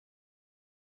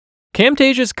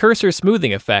Camtasia's cursor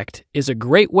smoothing effect is a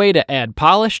great way to add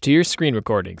polish to your screen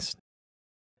recordings.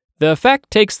 The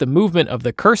effect takes the movement of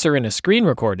the cursor in a screen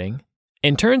recording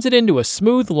and turns it into a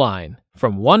smooth line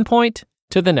from one point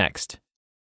to the next.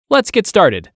 Let's get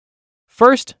started.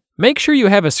 First, make sure you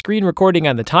have a screen recording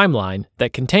on the timeline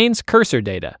that contains cursor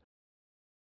data.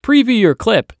 Preview your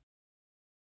clip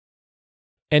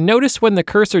and notice when the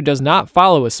cursor does not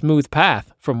follow a smooth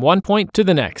path from one point to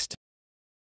the next.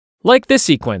 Like this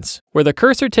sequence, where the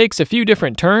cursor takes a few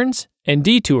different turns and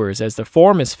detours as the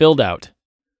form is filled out.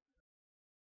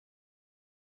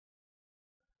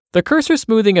 The cursor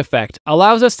smoothing effect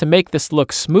allows us to make this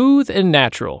look smooth and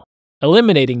natural,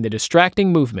 eliminating the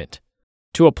distracting movement.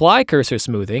 To apply cursor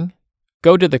smoothing,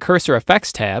 go to the Cursor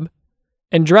Effects tab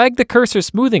and drag the cursor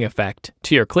smoothing effect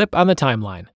to your clip on the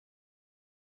timeline.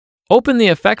 Open the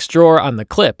Effects drawer on the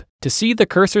clip to see the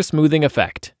cursor smoothing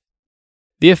effect.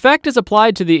 The effect is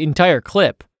applied to the entire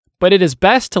clip, but it is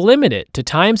best to limit it to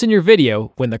times in your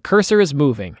video when the cursor is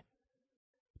moving.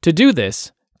 To do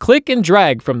this, click and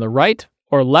drag from the right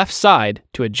or left side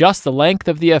to adjust the length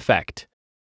of the effect.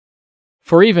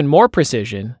 For even more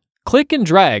precision, click and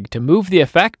drag to move the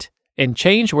effect and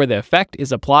change where the effect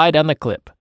is applied on the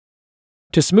clip.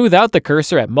 To smooth out the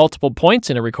cursor at multiple points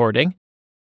in a recording,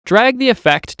 drag the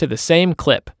effect to the same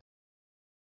clip.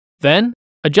 Then,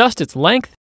 adjust its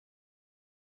length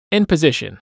and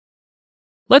position.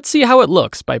 Let's see how it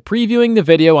looks by previewing the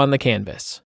video on the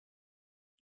canvas.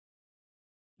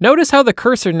 Notice how the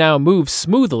cursor now moves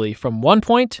smoothly from one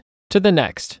point to the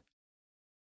next.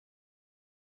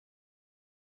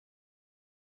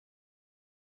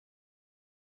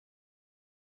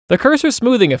 The cursor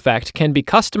smoothing effect can be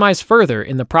customized further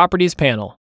in the Properties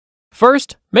panel.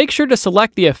 First, make sure to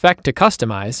select the effect to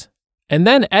customize, and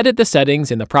then edit the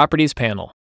settings in the Properties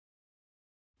panel.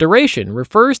 Duration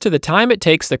refers to the time it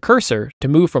takes the cursor to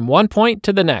move from one point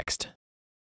to the next.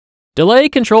 Delay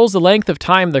controls the length of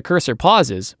time the cursor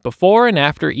pauses before and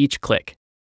after each click.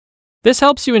 This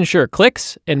helps you ensure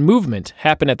clicks and movement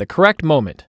happen at the correct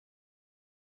moment.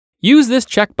 Use this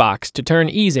checkbox to turn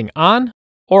easing on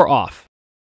or off.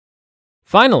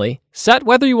 Finally, set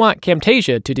whether you want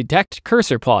Camtasia to detect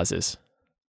cursor pauses.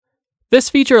 This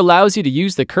feature allows you to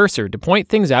use the cursor to point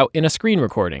things out in a screen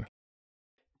recording.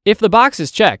 If the box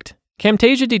is checked,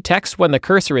 Camtasia detects when the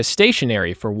cursor is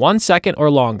stationary for 1 second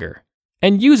or longer,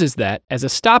 and uses that as a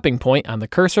stopping point on the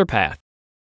cursor path.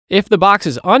 If the box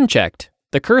is unchecked,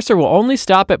 the cursor will only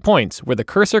stop at points where the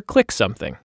cursor clicks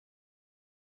something.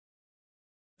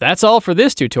 That's all for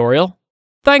this tutorial.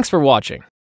 Thanks for watching.